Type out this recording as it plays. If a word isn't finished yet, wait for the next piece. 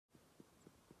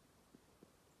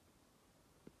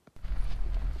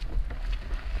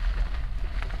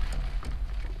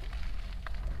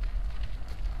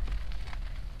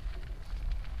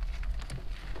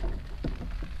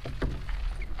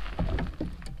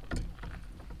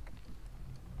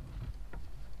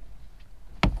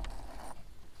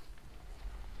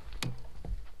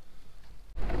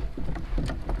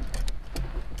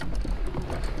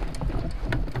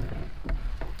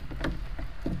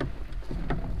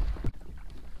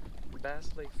bass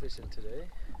lake fishing today.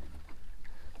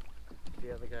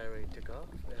 The other guy already took off,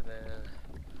 and then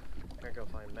we're gonna go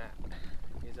find Matt.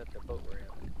 He's at the boat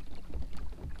ramp.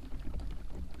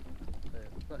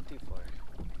 Not too far.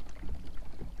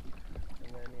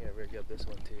 And then yeah, rig up this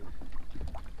one too.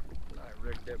 Not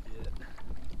rigged up yet.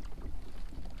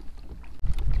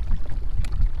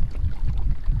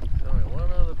 There's only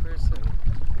one other person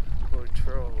who would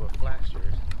troll with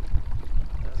flashers.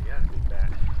 That's gotta be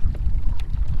Matt.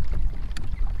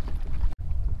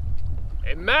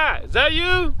 Hey Matt, is that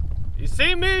you? You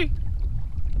see me?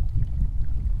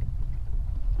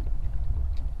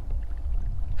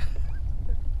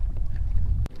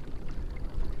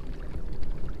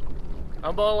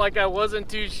 I'm all like I wasn't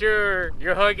too sure.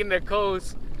 You're hugging the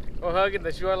coast or hugging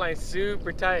the shoreline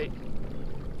super tight.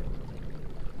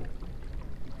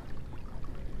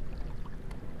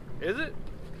 Is it?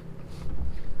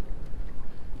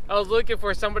 I was looking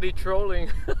for somebody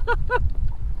trolling.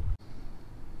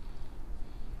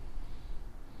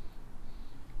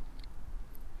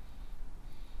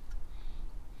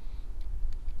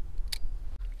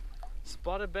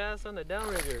 Spotted bass on the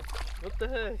downrigger. What the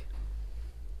heck?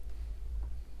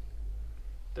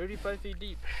 35 feet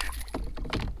deep.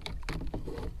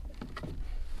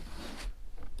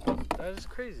 That is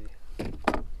crazy.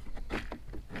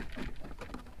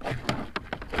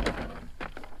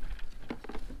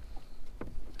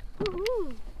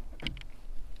 Woohoo!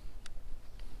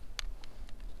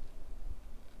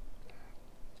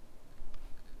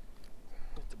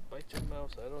 Have to bite your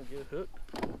mouth so I don't get hooked.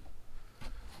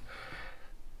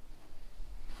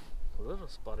 A little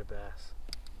spotted bass.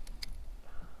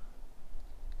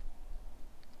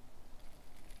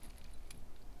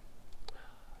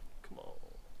 Come on.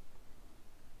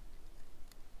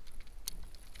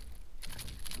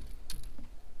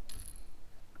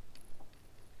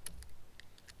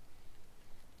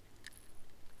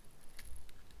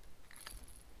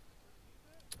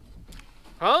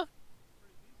 Huh?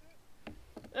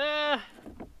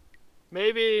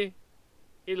 Maybe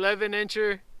 11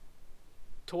 incher,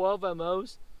 12 at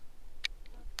most.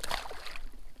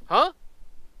 Huh?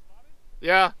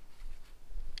 Yeah.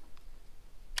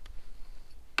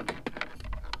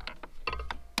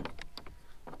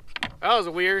 That was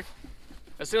weird.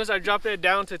 As soon as I dropped it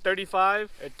down to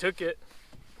 35, it took it.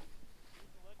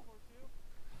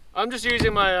 I'm just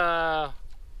using my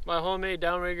my homemade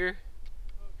downrigger.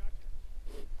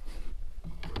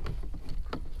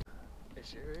 It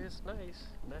sure is nice.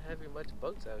 Not having much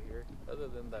boats out here, other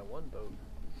than that one boat.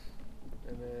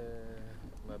 And then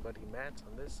my buddy Matt's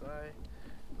on this side.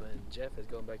 And then Jeff is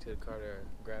going back to the car to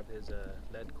grab his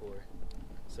lead core.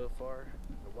 So far,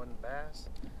 the one bass.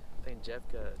 I think Jeff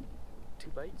got 2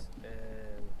 bites,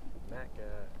 and Matt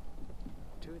got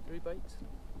 2 or 3 bites.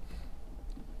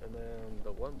 And then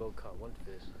the one boat caught 1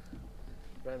 fish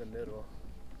right in the middle.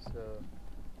 So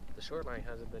the shoreline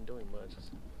hasn't been doing much.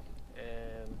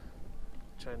 And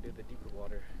trying to do the deeper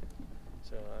water.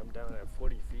 So I'm down at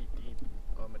 40 feet deep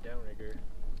on my downrigger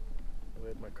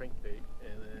with my crankbait,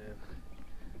 and then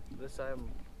this side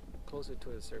I'm closer to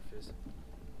the surface.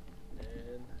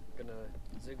 And gonna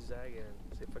zigzag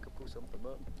and see if I can pull something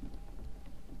up.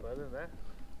 But other than that,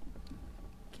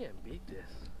 can't beat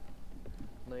this.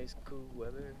 Nice cool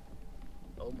weather,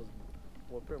 almost,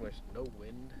 well, pretty much no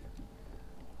wind,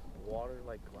 water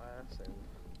like glass, and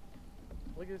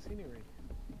look at the scenery.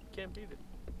 Can't beat it.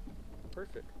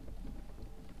 Perfect.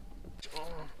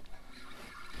 Oh.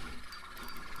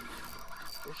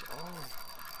 Fish on.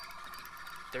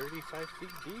 35 feet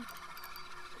deep.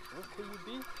 What could you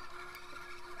be?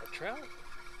 A trout?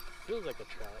 Feels like a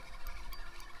trout.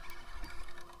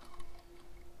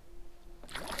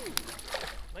 Ooh,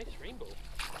 nice rainbow.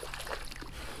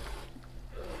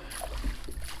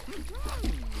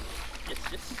 Yes,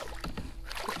 yes.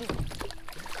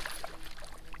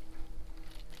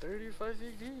 35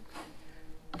 feet deep.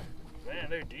 Man,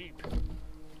 they're deep.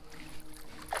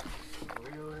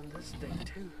 Real in this thing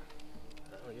too.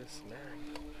 Oh, you're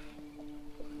snagged.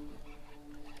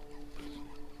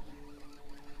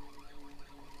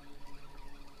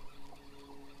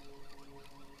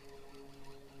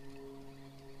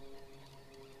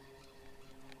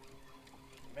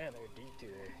 Man, they're deep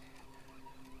today.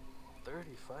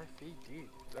 35 feet deep.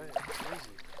 That is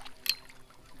crazy.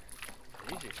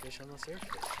 These are fish on the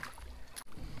surface.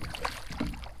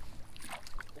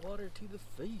 Water to the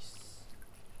face.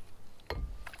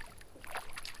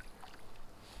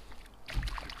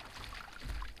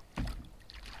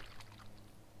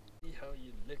 See how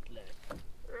you look like.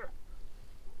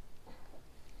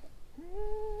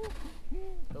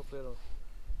 Hopefully it'll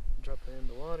drop it in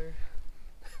the water.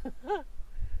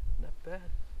 Not bad.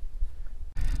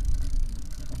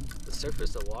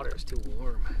 surface, the water is too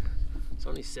warm. It's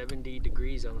only 70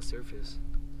 degrees on the surface.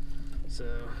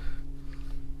 So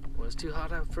when it's too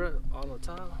hot out front on the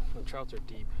top, the trouts are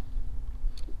deep.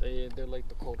 They're like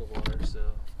the colder water,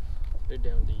 so they're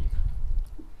down deep.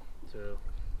 So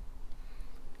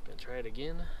gonna try it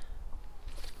again.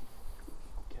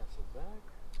 Cast it back.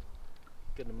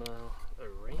 Get them a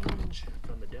range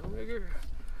from the downrigger,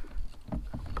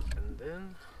 and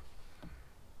then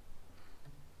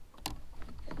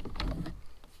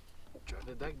drop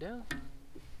it back down,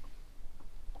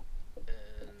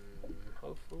 and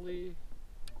hopefully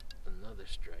another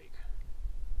strike.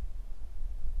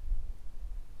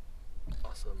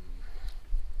 Awesome.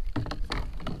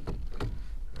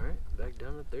 Alright, back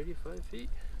down to 35 feet.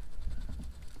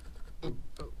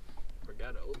 Oh,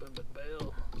 forgot to open the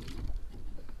bail.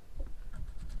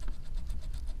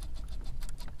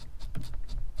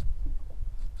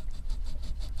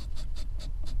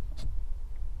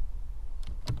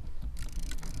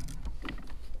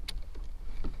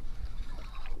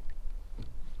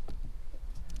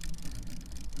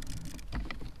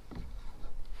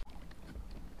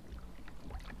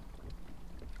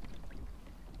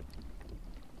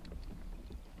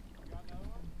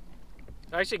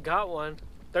 I actually got one,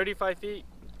 35 feet.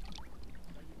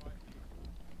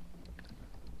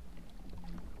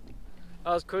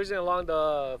 I was cruising along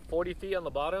the 40 feet on the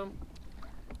bottom,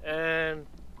 and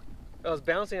I was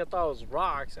bouncing. I thought it was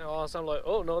rocks, and all of a sudden I'm like,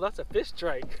 oh no, that's a fish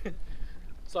strike.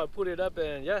 So I put it up,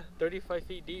 and yeah, 35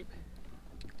 feet deep.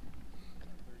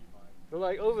 But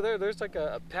like over there, there's like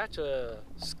a patch of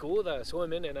school that I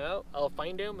swim in and out. I'll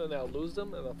find them, and I'll lose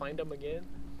them, and I'll find them again.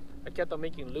 I kept on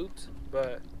making loops,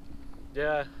 but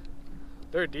yeah,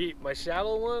 they're deep. My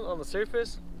shallow one on the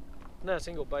surface, not a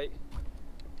single bite.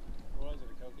 What was it,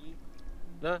 a kokanee?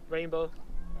 No, rainbow.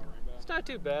 Oh, rainbow. It's not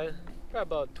too bad. Probably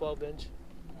about 12 inch.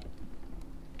 Oh.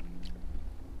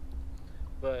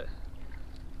 But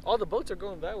all the boats are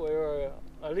going that way, or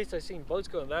at least I've seen boats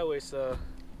going that way, so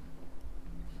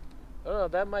I don't know,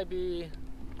 that might be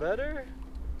better.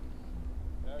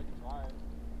 Yeah, we can try it.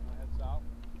 Wanna head south?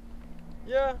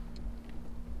 Yeah,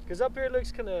 because up here it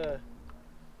looks kind of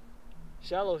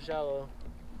shallow.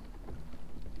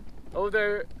 Over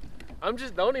there,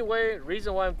 the only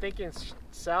reason why I'm thinking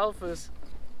south is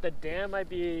the dam might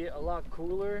be a lot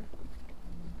cooler,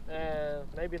 and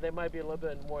maybe they might be a little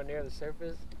bit more near the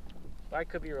surface. But I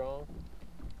could be wrong.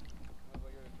 Sounds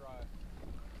like you're gonna try.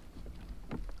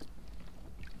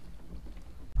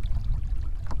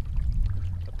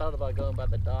 I thought about going by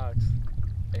the docks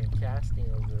and casting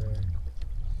over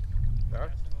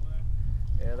there.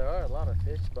 Yeah, there are a lot of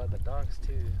fish by the docks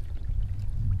too.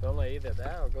 But I'm like, either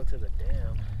that or go to the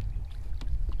dam.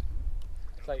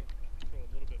 It's like, Go a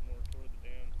little bit more toward the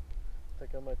dam. I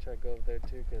think I might try to go over there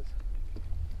too, because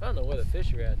I don't know where the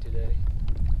fish are at today.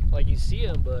 Like, you see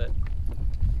them, but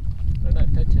they're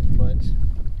not touching much.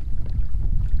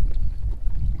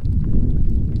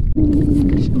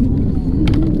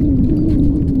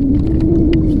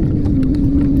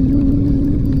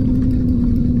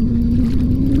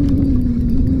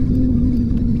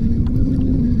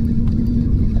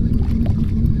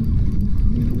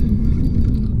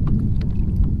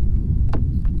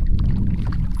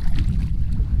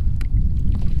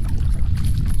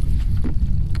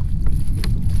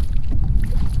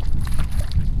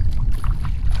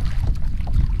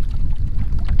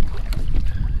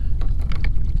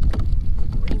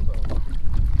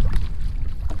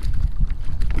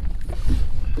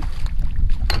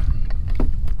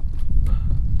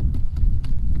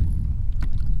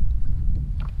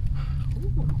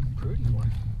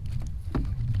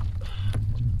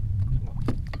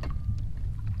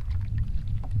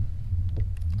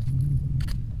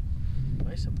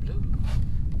 Nice and blue.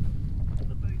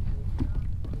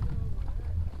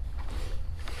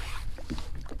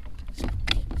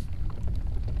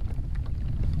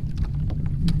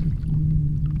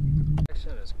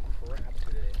 Action is crap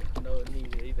today. No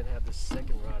need to even have the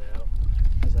second rod out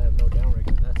because I have no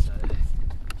downrigger on that side.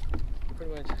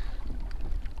 Pretty much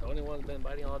the only one that's been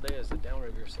biting all day is the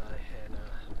downrigger side, and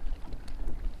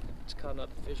just caught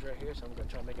another fish right here, so I'm gonna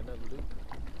try to make another loop.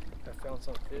 I found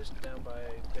some fish down by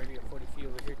 30 or 40 feet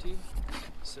over here too,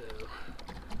 so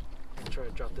I'm gonna try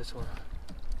to drop this one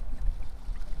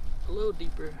a little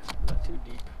deeper, not too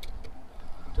deep,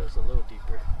 just a little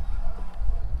deeper.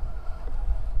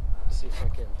 See if I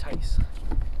can entice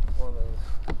one of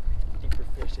those deeper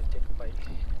fish to take a bite,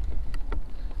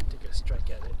 take a strike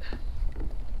at it.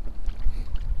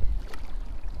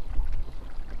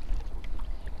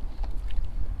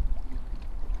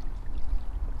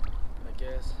 I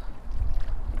guess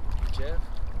Jeff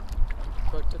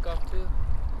took off too.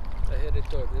 I headed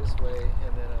toward this way,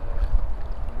 and then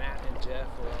Matt and Jeff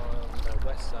were on the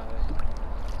west side.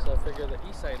 So I figured the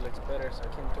east side looks better, so I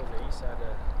came towards the east side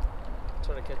to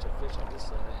try to catch a fish on this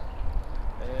side.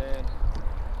 And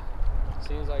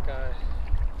seems like I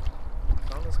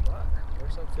found a spot.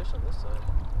 There's some fish on this side.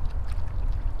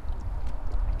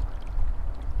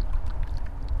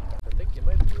 I think you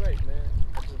might be right, man.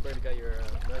 I just barely got your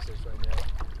message right now.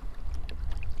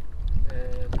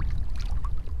 And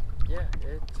yeah,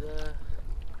 it's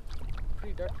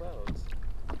pretty dark clouds.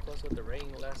 Plus with the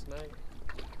rain last night,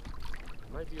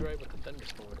 might be right with the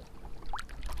thunderstorm.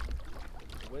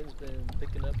 The wind's been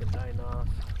picking up and dying off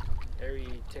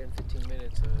every 10-15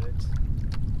 minutes, so it's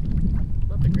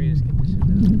not the greatest condition now. I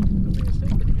mean, it's still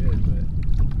pretty good, but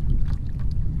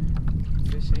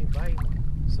fish ain't biting.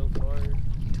 So far,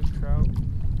 2 trout,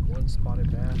 1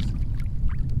 spotted bass.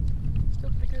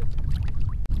 Still pretty good.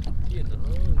 Getting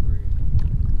hungry.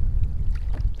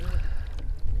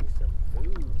 Need some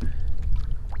food.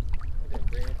 I didn't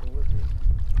bring anything with me.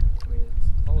 I mean,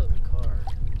 it's all in the car.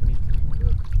 It needs to be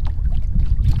cooked.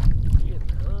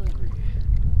 Getting hungry.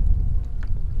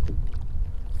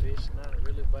 Fish not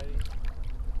really biting.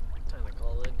 Time to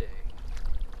call it a day.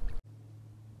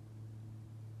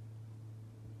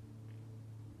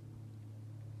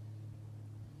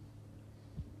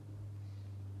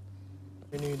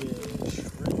 We needed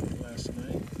shrimp last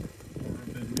night.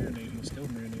 I've been marinating, still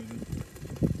marinating.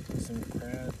 Some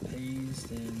crab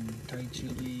paste and Thai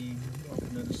chili, all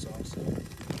another salsa.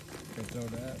 Can throw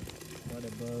that right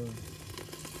above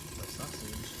the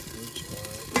sausage, which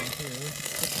are right here.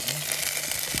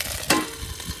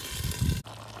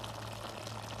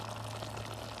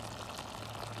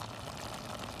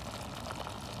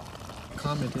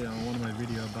 Commented on one of my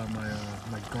videos about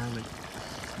my garlic,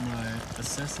 my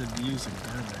excessive use of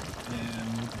garlic, and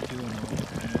with the peel and all,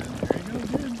 and there you go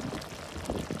again.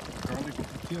 Garlic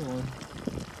with the peel on.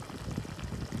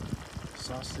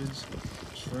 Sausage,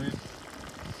 shrimp,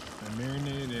 and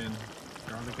marinade, and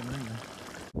garlic and onion.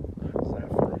 How's that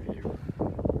for review?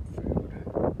 Food.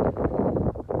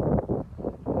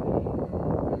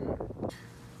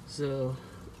 So,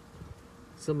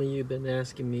 some of you have been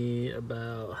asking me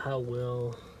about how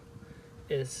well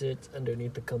it sits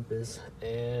underneath the compass,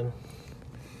 and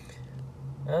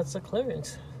that's a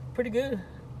clearance. Pretty good.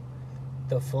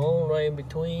 The phone right in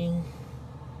between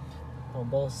on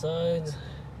both sides,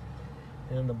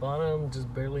 and the bottom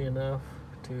just barely enough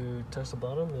to touch the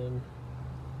bottom, and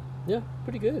yeah,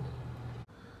 pretty good.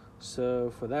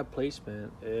 So for that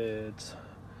placement, it's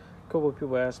a couple of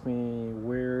people asked me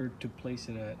where to place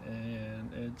it at, and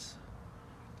it's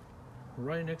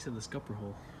right next to the scupper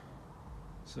hole.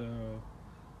 So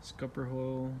scupper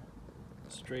hole,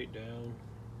 straight down.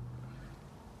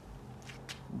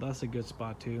 That's a good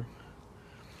spot too.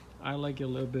 I like it a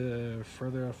little bit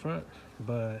further up front,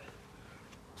 but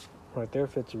right there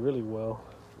fits really well.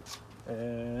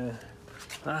 And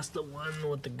that's the one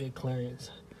with the good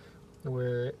clearance,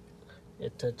 where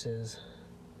it touches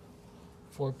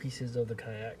 4 pieces of the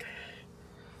kayak.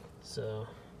 So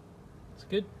it's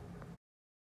good.